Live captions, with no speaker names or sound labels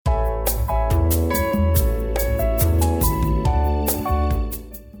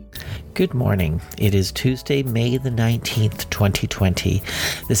Good morning. It is Tuesday, May the 19th, 2020.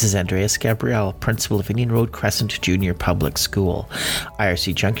 This is Andreas Gabriel, Principal of Indian Road Crescent Junior Public School.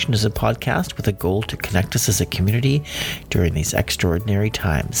 IRC Junction is a podcast with a goal to connect us as a community during these extraordinary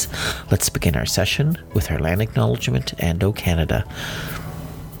times. Let's begin our session with our land acknowledgement and O Canada.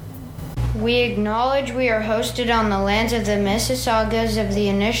 We acknowledge we are hosted on the lands of the Mississaugas of the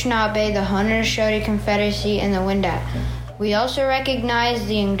Anishinaabe, the Haudenosaunee Confederacy, and the Wendat. We also recognize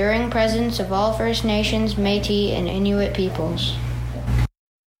the enduring presence of all First Nations, Métis, and Inuit peoples.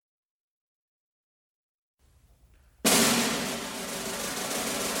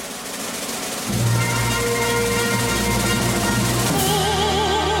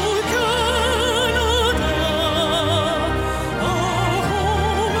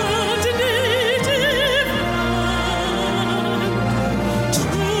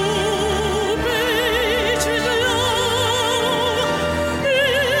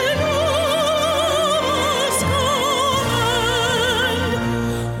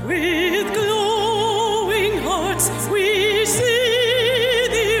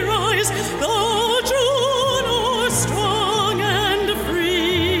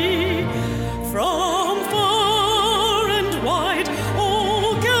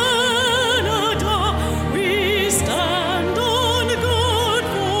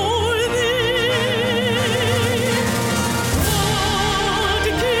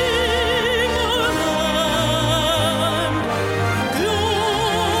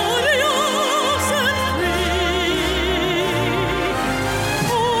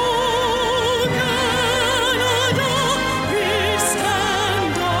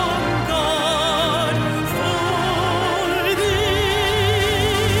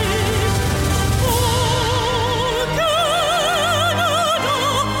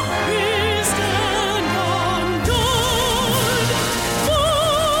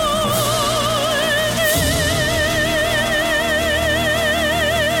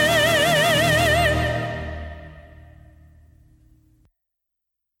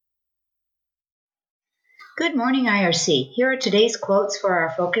 Good morning, IRC. Here are today's quotes for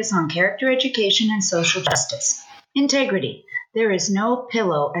our focus on character education and social justice. Integrity. There is no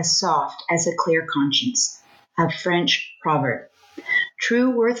pillow as soft as a clear conscience. A French proverb. True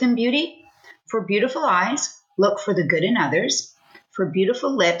worth and beauty. For beautiful eyes, look for the good in others. For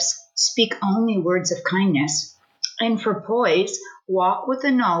beautiful lips, speak only words of kindness. And for poise, walk with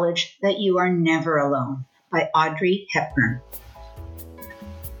the knowledge that you are never alone. By Audrey Hepburn.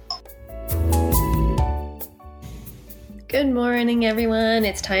 Good morning, everyone.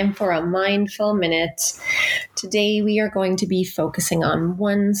 It's time for a mindful minute. Today, we are going to be focusing on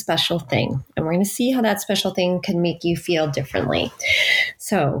one special thing, and we're going to see how that special thing can make you feel differently.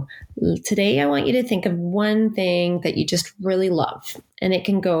 So today, I want you to think of one thing that you just really love, and it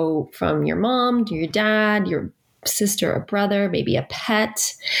can go from your mom to your dad, your sister or brother, maybe a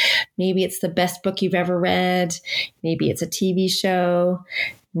pet, maybe it's the best book you've ever read, maybe it's a TV show,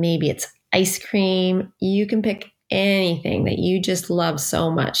 maybe it's ice cream. You can pick anything that you just love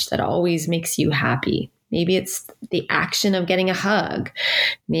so much that always makes you happy. Maybe it's the action of getting a hug.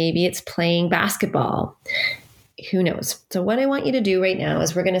 Maybe it's playing basketball. Who knows? So what I want you to do right now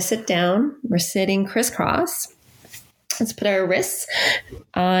is we're going to sit down. We're sitting crisscross. Let's put our wrists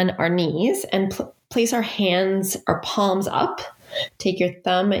on our knees and place our hands, our palms up. Take your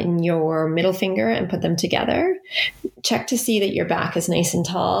thumb and your middle finger and put them together. Check to see that your back is nice and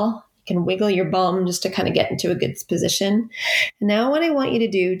tall. You can wiggle your bum just to kind of get into a good position. And now what I want you to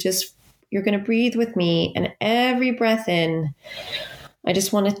do, you're going to breathe with me, and every breath in, I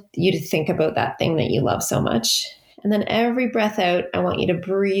just want you to think about that thing that you love so much. And then every breath out, I want you to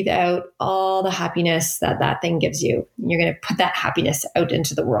breathe out all the happiness that thing gives you. You're going to put that happiness out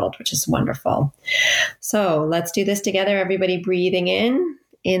into the world, which is wonderful. So let's do this together. Everybody breathing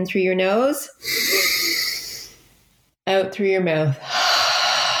in through your nose, out through your mouth.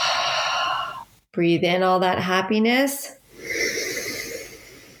 Breathe in all that happiness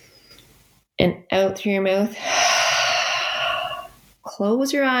and out through your mouth.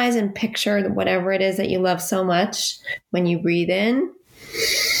 Close your eyes and picture whatever it is that you love so much when you breathe in.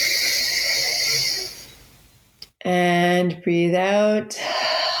 And breathe out.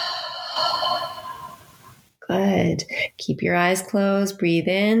 Good. Keep your eyes closed. Breathe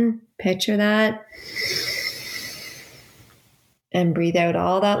in. Picture that. And breathe out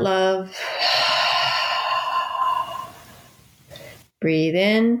all that love. Breathe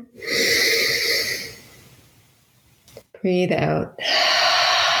in. Breathe out.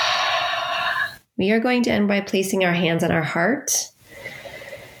 We are going to end by placing our hands on our heart.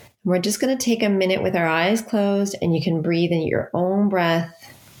 We're just going to take a minute with our eyes closed, and you can breathe in your own breath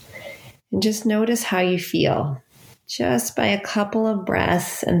And just notice how you feel just by a couple of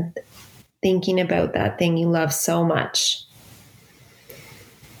breaths and thinking about that thing you love so much.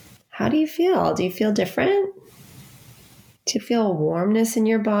 How do you feel? Do you feel different? Do you feel a warmness in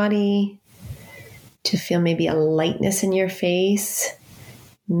your body? Do you feel maybe a lightness in your face?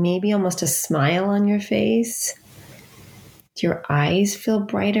 Maybe almost a smile on your face? Do your eyes feel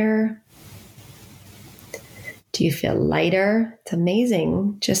brighter? Do you feel lighter? It's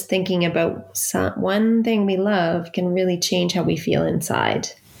amazing. Just thinking about one thing we love can really change how we feel inside.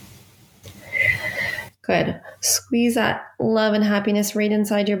 Good. Squeeze that love and happiness right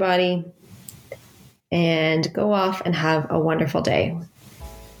inside your body and go off and have a wonderful day.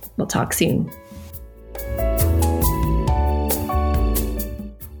 We'll talk soon.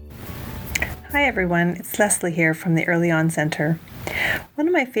 Hi everyone, it's Leslie here from the Early On Center. One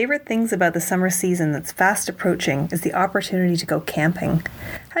of my favorite things about the summer season that's fast approaching is the opportunity to go camping.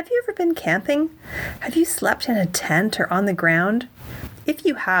 Have you ever been camping? Have you slept in a tent or on the ground? If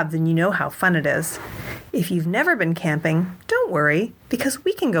you have, then you know how fun it is. If you've never been camping, don't worry, because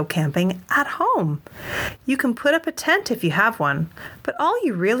we can go camping at home. You can put up a tent if you have one, but all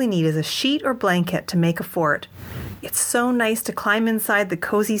you really need is a sheet or blanket to make a fort. It's so nice to climb inside the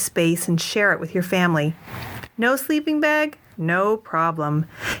cozy space and share it with your family. No sleeping bag? No problem.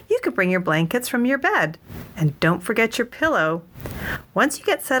 You can bring your blankets from your bed. And don't forget your pillow. Once you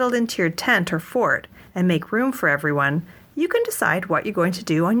get settled into your tent or fort and make room for everyone, you can decide what you're going to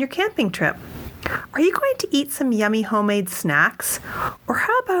do on your camping trip. Are you going to eat some yummy homemade snacks? Or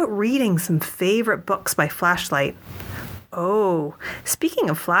how about reading some favorite books by flashlight? Oh, speaking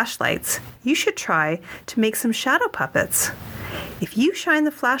of flashlights, you should try to make some shadow puppets. If you shine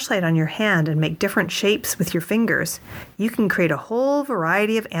the flashlight on your hand and make different shapes with your fingers, you can create a whole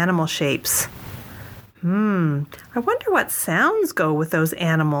variety of animal shapes. I wonder what sounds go with those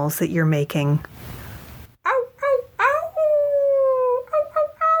animals that you're making. Ow, ow, ow! Ow, ow,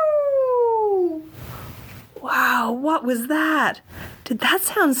 ow! Wow, what was that? Did that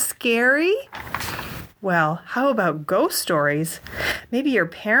sound scary? Well, how about ghost stories? Maybe your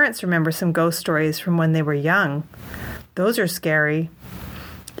parents remember some ghost stories from when they were young. Those are scary.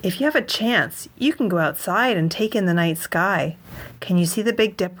 If you have a chance, you can go outside and take in the night sky. Can you see the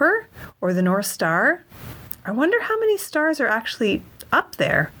Big Dipper or the North Star? I wonder how many stars are actually up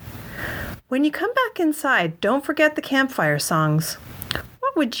there. When you come back inside, don't forget the campfire songs.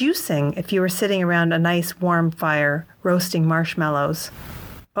 What would you sing if you were sitting around a nice warm fire roasting marshmallows?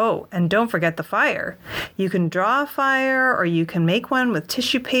 Oh, and don't forget the fire. You can draw a fire, or you can make one with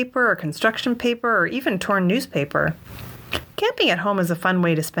tissue paper or construction paper or even torn newspaper. Camping at home is a fun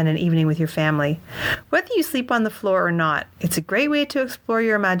way to spend an evening with your family. Whether you sleep on the floor or not, it's a great way to explore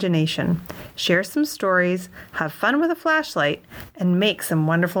your imagination, share some stories, have fun with a flashlight, and make some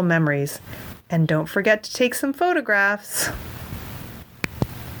wonderful memories. And don't forget to take some photographs.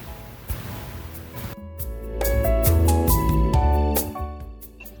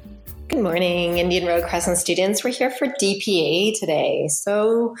 Good morning, Indian Road Crescent students. We're here for DPA today.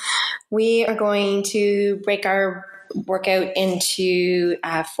 So we are going to break our workout into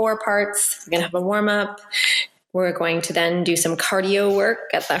 4 parts. We're going to have a warm-up. We're going to then do some cardio work,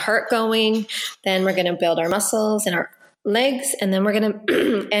 get the heart going. Then we're going to build our muscles in our legs, and then we're going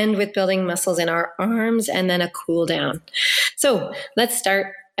to end with building muscles in our arms, and then a cool down. So let's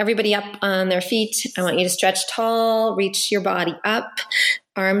start. Everybody up on their feet. I want you to stretch tall, reach your body up,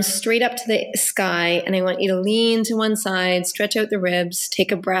 arms straight up to the sky, and I want you to lean to one side, stretch out the ribs,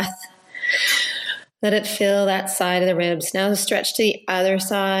 take a breath. Let it fill that side of the ribs. Now stretch to the other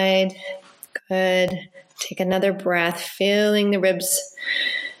side. Good. Take another breath, filling the ribs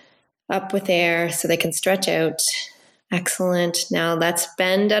up with air so they can stretch out. Excellent. Now let's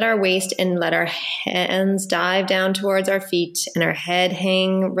bend at our waist and let our hands dive down towards our feet and our head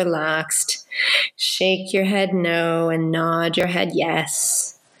hang relaxed. Shake your head no and nod your head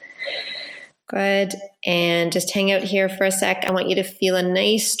yes. Good. And just hang out here for a sec. I want you to feel a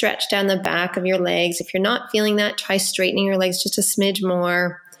nice stretch down the back of your legs. If you're not feeling that, try straightening your legs just a smidge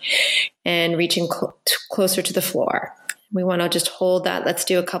more and reaching closer to the floor. We want to just hold that. Let's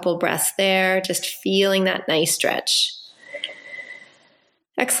do a couple breaths there, just feeling that nice stretch.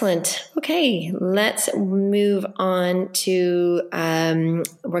 Excellent. Okay, let's move on to,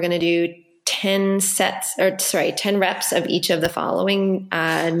 we're going to do 10 reps of each of the following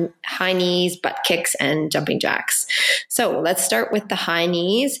high knees, butt kicks, and jumping jacks. So let's start with the high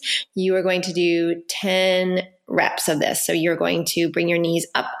knees. You are going to do 10 reps of this. So you're going to bring your knees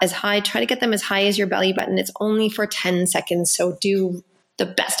up as high, try to get them as high as your belly button. It's only for 10 seconds. So do the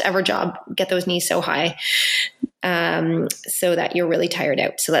best ever job. Get those knees so high. so that you're really tired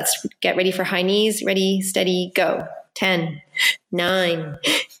out. So let's get ready for high knees. Ready, steady, go. 10, 9,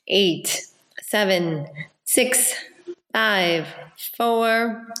 8, 7, 6, 5,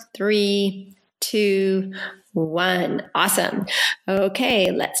 4, 3, 2, 1. Awesome.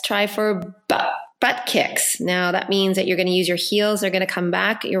 Okay, let's try for butt kicks. Now that means that you're going to use your heels. They're going to come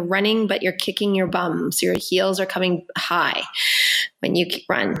back. You're running, but you're kicking your bum. So your heels are coming high when you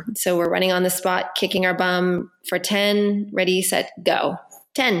run. So we're running on the spot, kicking our bum for 10. Ready, set, go.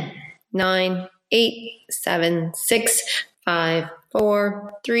 10, 9, 8, 7, 6, 5,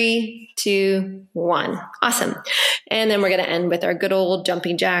 4, 3, 2, 1. Awesome. And then we're going to end with our good old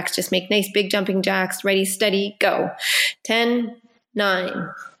jumping jacks. Just make nice big jumping jacks. Ready, steady, go. 10, 9,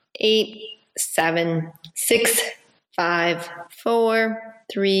 8, 7, 6, 5, 4,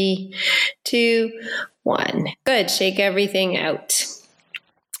 3, 2, 1. Good. Shake everything out.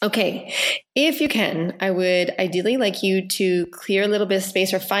 Okay, if you can, I would ideally like you to clear a little bit of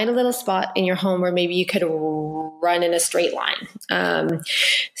space or find a little spot in your home where maybe you could run in a straight line.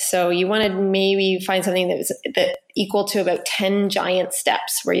 So you want to maybe find something that equal to about 10 giant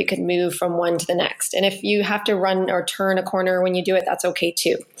steps where you could move from one to the next. And if you have to run or turn a corner when you do it, that's okay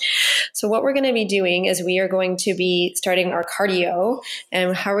too. So what we're going to be doing is we are going to be starting our cardio.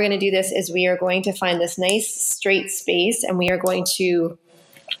 And how we're going to do this is we are going to find this nice straight space and we are going to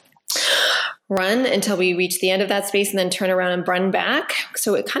run until we reach the end of that space and then turn around and run back.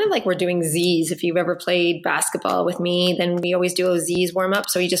 So it kind of like we're doing Z's. If you've ever played basketball with me, then we always do a Z's warm up.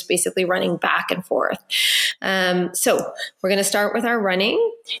 So you're just basically running back and forth. So we're going to start with our running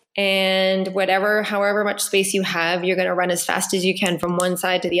and however much space you have, you're going to run as fast as you can from one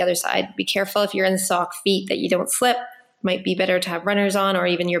side to the other side. Be careful if you're in sock feet that you don't slip. Might be better to have runners on or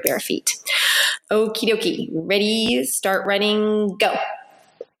even your bare feet. Okie dokie. Ready, start running, go.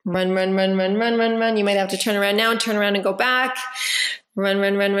 Run, run, run, run, run, run, run. You might have to turn around now and turn around and go back. Run,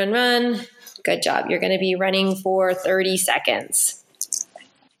 run, run, run, run. Good job. You're going to be running for 30 seconds.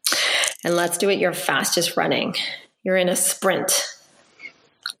 And let's do it your fastest running. You're in a sprint.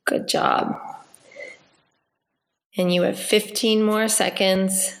 Good job. And you have 15 more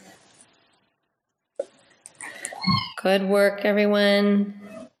seconds. Good work, everyone.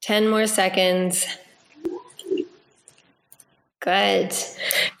 10 more seconds. Good.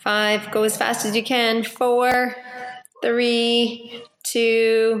 5, go as fast as you can. 4, 3,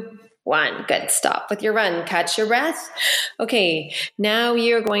 2, 1. Good. Stop with your run. Catch your breath. Okay. Now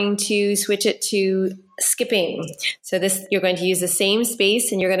you're going to switch it to skipping. So you're going to use the same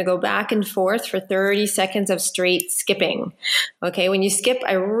space and you're going to go back and forth for 30 seconds of straight skipping. Okay. When you skip,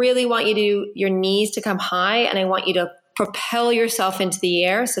 I really want your knees to come high and I want you to propel yourself into the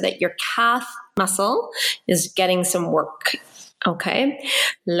air so that your calf muscle is getting some work. Okay,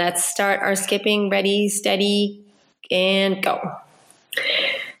 let's start our skipping. Ready, steady, and go.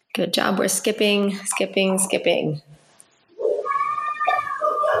 Good job. We're skipping, skipping, skipping.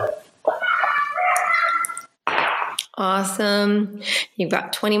 Awesome. You've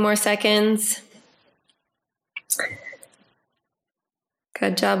got 20 more seconds.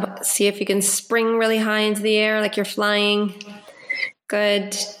 Good job. See if you can spring really high into the air like you're flying.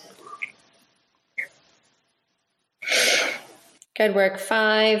 Good. Good work.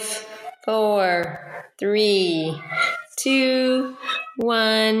 5, 4, 3, 2,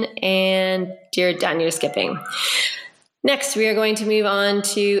 1, and you're done. You're skipping. Next, we are going to move on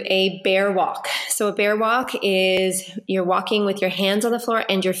to a bear walk. So a bear walk is you're walking with your hands on the floor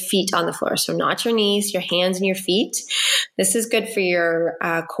and your feet on the floor. So not your knees, your hands and your feet. This is good for your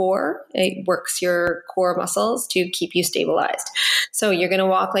core. It works your core muscles to keep you stabilized. So you're going to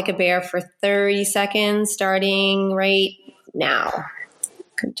walk like a bear for 30 seconds, starting right now.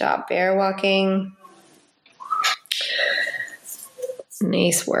 Good job, bear walking.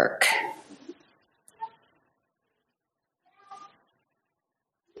 Nice work.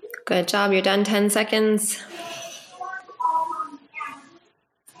 Good job. You're done. 10 seconds.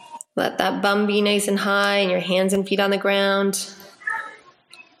 Let that bum be nice and high and your hands and feet on the ground.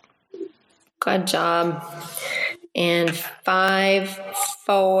 Good job. And 5,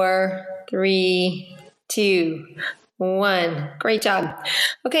 4, 3, 2, 1. Great job.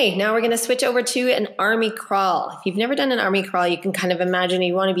 Okay, now we're going to switch over to an army crawl. If you've never done an army crawl, you can kind of imagine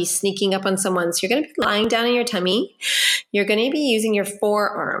you want to be sneaking up on someone. So you're going to be lying down on your tummy. You're going to be using your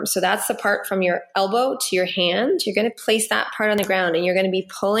forearm. So that's the part from your elbow to your hand. You're going to place that part on the ground and you're going to be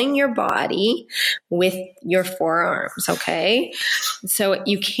pulling your body with your forearms, okay? So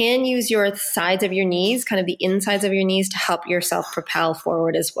you can use your sides of your knees, kind of the insides of your knees to help yourself propel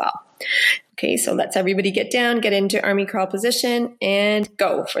forward as well. Okay, so let's everybody get down, get into army crawl position, and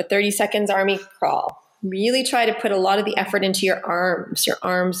go for 30 seconds, army crawl. Really try to put a lot of the effort into your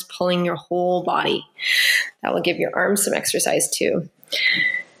arms pulling your whole body. That will give your arms some exercise too.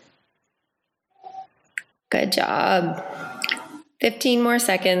 Good job. 15 more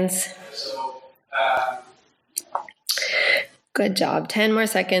seconds. Good job. 10 more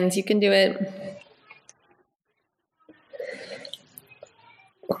seconds. You can do it.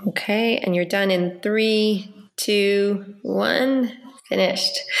 Okay, and you're done in 3, 2, 1.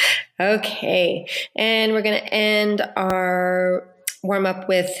 Finished. Okay, and we're going to end our warm-up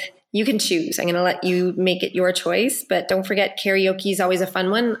with, you can choose. I'm going to let you make it your choice, but don't forget karaoke is always a fun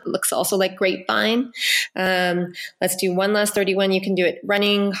one. It looks also like grapevine. Let's do one last 31. You can do it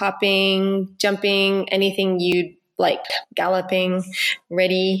running, hopping, jumping, anything you'd like. Galloping.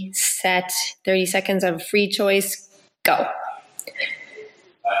 Ready, set, 30 seconds of free choice. Go.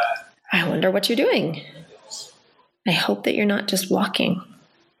 I wonder what you're doing. I hope that you're not just walking.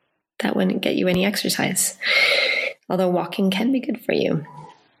 That wouldn't get you any exercise. Although walking can be good for you.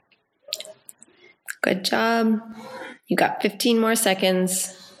 Good job. You got 15 more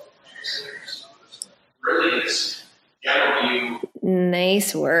seconds. Brilliant.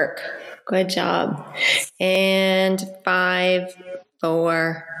 Nice work. Good job. And 5,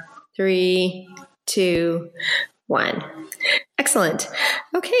 4, 3, 2, 1. Excellent.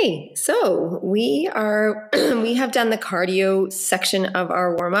 Okay, so we have done the cardio section of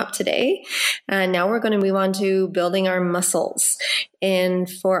our warm-up today, and now we're going to move on to building our muscles.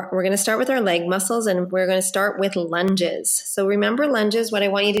 And we're going to start with our leg muscles, and we're going to start with lunges. So remember lunges, what I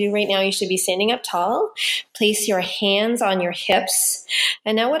want you to do right now, you should be standing up tall, place your hands on your hips.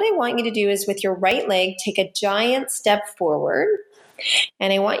 And now what I want you to do is with your right leg, take a giant step forward,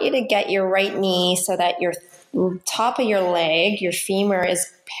 and I want you to get your right knee so that your top of your leg, your femur is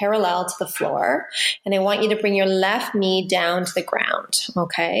parallel to the floor. And I want you to bring your left knee down to the ground.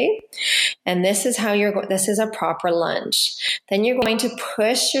 Okay. And this is this is a proper lunge. Then you're going to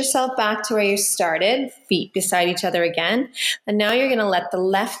push yourself back to where you started, feet beside each other again. And now you're going to let the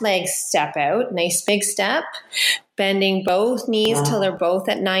left leg step out. Nice big step, bending both knees till they're both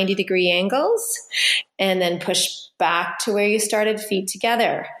at 90-degree angles, and then push back to where you started, feet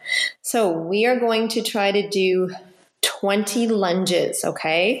together. So we are going to try to do 20 lunges,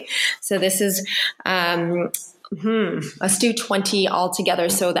 okay? So this is, let's do 20 all together.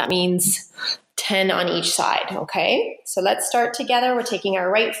 So that means 10 on each side, okay? So let's start together. We're taking our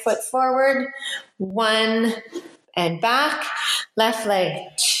right foot forward, 1 and back, left leg,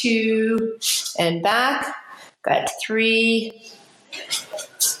 2 and back, good, 3,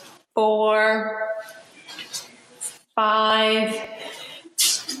 4, 5,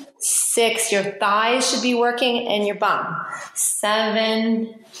 6, your thighs should be working, and your bum.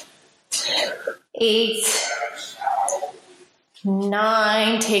 7, 8,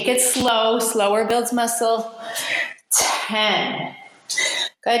 9, take it slow, slower builds muscle. 10,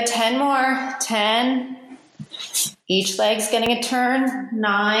 good, 10 more, 10, each leg's getting a turn.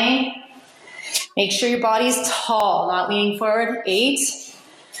 9, make sure your body's tall, not leaning forward. 8,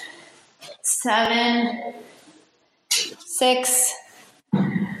 7, 6,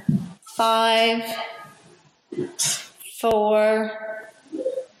 5, 4,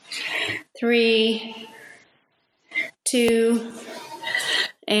 3, 2,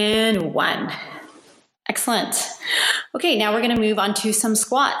 and 1. Excellent. Okay, now we're going to move on to some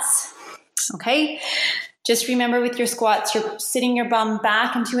squats. Okay, just remember with your squats, you're sitting your bum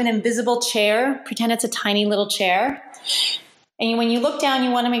back into an invisible chair. Pretend it's a tiny little chair. And when you look down, you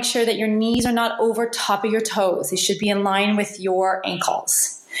want to make sure that your knees are not over top of your toes. They should be in line with your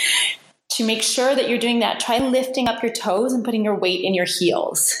ankles. To make sure that you're doing that, try lifting up your toes and putting your weight in your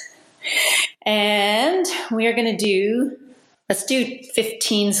heels. And we are going to let's do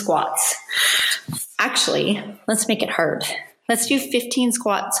 15 squats. Actually, let's make it hard. Let's do 15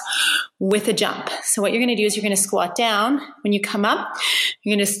 squats with a jump. So what you're going to do is you're going to squat down. When you come up,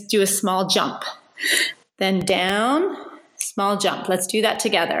 you're going to do a small jump. Then down, small jump. Let's do that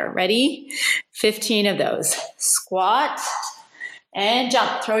together. Ready? 15 of those. Squat and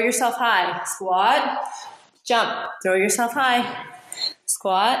jump. Throw yourself high. Squat, jump. Throw yourself high.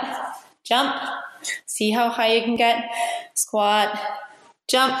 Squat, jump. See how high you can get. Squat,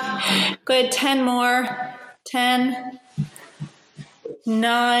 jump. Good. 10 more. 10,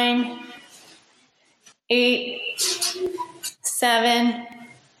 9, 8, 7,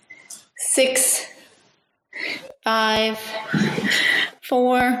 6, 5,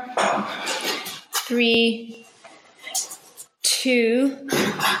 4, 3, 2,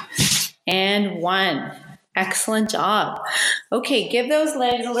 and 1. Excellent job. Okay, give those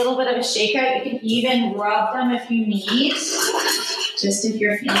legs a little bit of a shake out. You can even rub them if you need, just if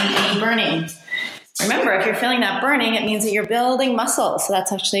you're feeling any burning. Remember, if you're feeling that burning, it means that you're building muscle. So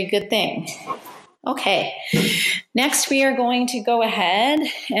that's actually a good thing. Okay. Next, we are going to go ahead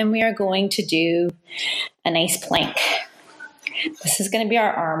and we are going to do a nice plank. This is going to be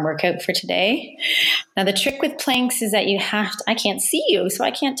our arm workout for today. Now, the trick with planks is that I can't see you, so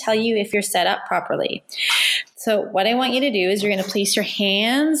I can't tell you if you're set up properly. So what I want you to do is you're going to place your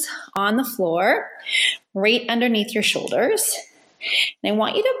hands on the floor right underneath your shoulders. And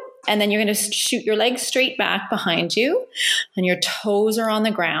and then you're going to shoot your legs straight back behind you, and your toes are on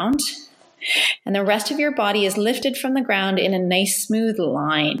the ground. And the rest of your body is lifted from the ground in a nice smooth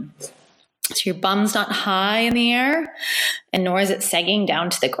line. So your bum's not high in the air, and nor is it sagging down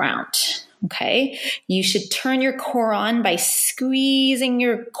to the ground. Okay. You should turn your core on by squeezing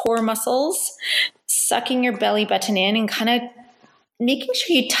your core muscles, sucking your belly button in, and kind of making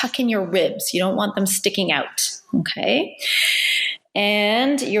sure you tuck in your ribs. You don't want them sticking out. Okay.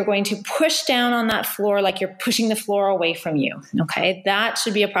 And you're going to push down on that floor like you're pushing the floor away from you. Okay. That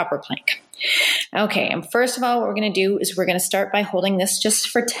should be a proper plank. Okay, and first of all, what we're going to do is we're going to start by holding this just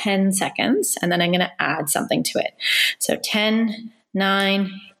for 10 seconds, and then I'm going to add something to it. So 10,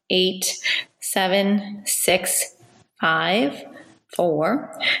 9, 8, 7, 6, 5,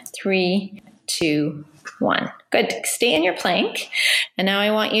 4, 3, 2, 1. Good. Stay in your plank. And now I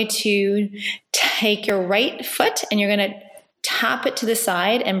want you to take your right foot and you're going to tap it to the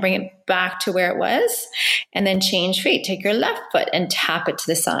side and bring it back to where it was, and then change feet. Take your left foot and tap it to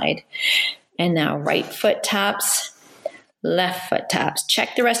the side. And now right foot taps, left foot taps.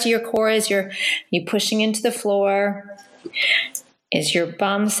 Check the rest of your core. As you pushing into the floor? Is your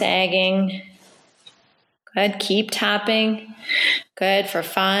bum sagging? Good. Keep tapping. Good. For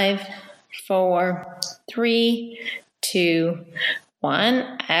 5, 4, 3, 2,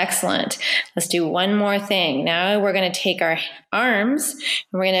 1. Excellent. Let's do one more thing. Now we're going to take our arms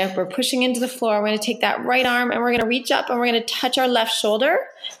and we're pushing into the floor. We're going to take that right arm and we're going to reach up and we're going to touch our left shoulder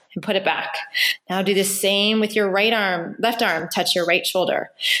and put it back. Now do the same with your left arm, touch your right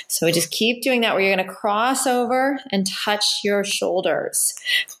shoulder. So just keep doing that where you're going to cross over and touch your shoulders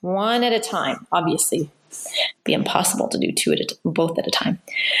one at a time. Obviously, it'd be impossible to do both at a time.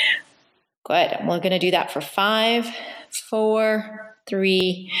 Good. We're going to do that for 5, 4,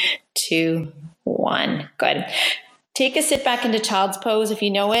 3, 2, 1. Good. Take a sit back into child's pose if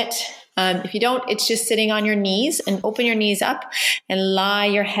you know it. If you don't, it's just sitting on your knees, and open your knees up and lie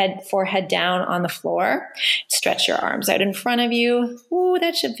your forehead down on the floor. Stretch your arms out in front of you. Ooh,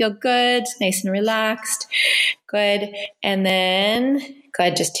 that should feel good. Nice and relaxed. Good. And then,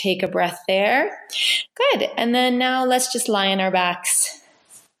 good. Just take a breath there. Good. And then now let's just lie on our backs.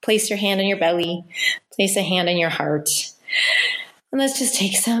 Place your hand on your belly. Place a hand on your heart. And let's just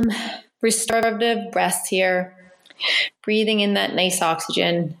take some restorative breaths here. Breathing in that nice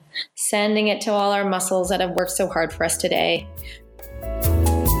oxygen, sending it to all our muscles that have worked so hard for us today.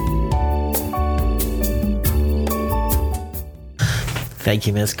 Thank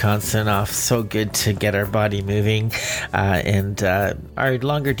you, Ms. Konstanoff. So good to get our body moving. And our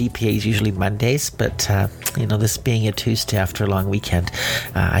longer DPA is usually Mondays, but this being a Tuesday after a long weekend,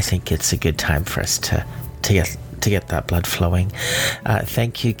 I think it's a good time for us to get that blood flowing.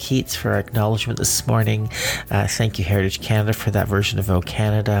 Thank you, Keats, for our acknowledgement this morning. Thank you, Heritage Canada, for that version of O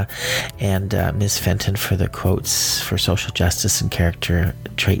Canada, and Ms. Fenton for the quotes for social justice and character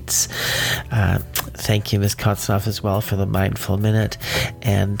traits. Thank you, Ms. Konstanoff, as well, for the mindful minute,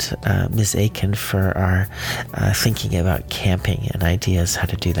 and Ms. Aiken for our thinking about camping and ideas how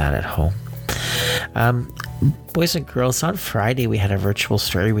to do that at home. Boys and girls, on Friday we had a virtual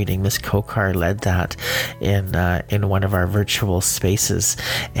story reading. Miss Kokar led that in one of our virtual spaces,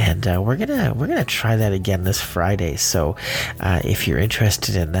 and we're gonna try that again this Friday. So if you're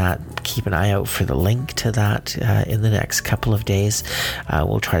interested in that, keep an eye out for the link to that in the next couple of days.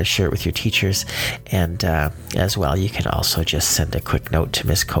 We'll try to share it with your teachers, and as well, you can also just send a quick note to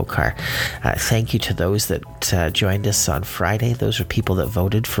Miss Kokar. Thank you to those that joined us on Friday. Those are people that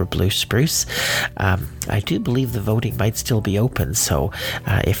voted for Blue Spruce. I do believe the voting might still be open, so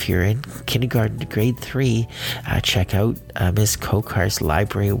if you're in kindergarten to grade 3, check out Ms. Kokar's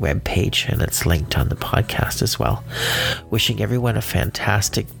library webpage, and it's linked on the podcast as well. Wishing everyone a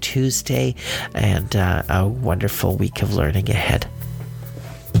fantastic Tuesday and a wonderful week of learning ahead.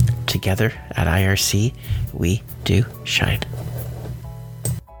 Together at IRC, we do shine.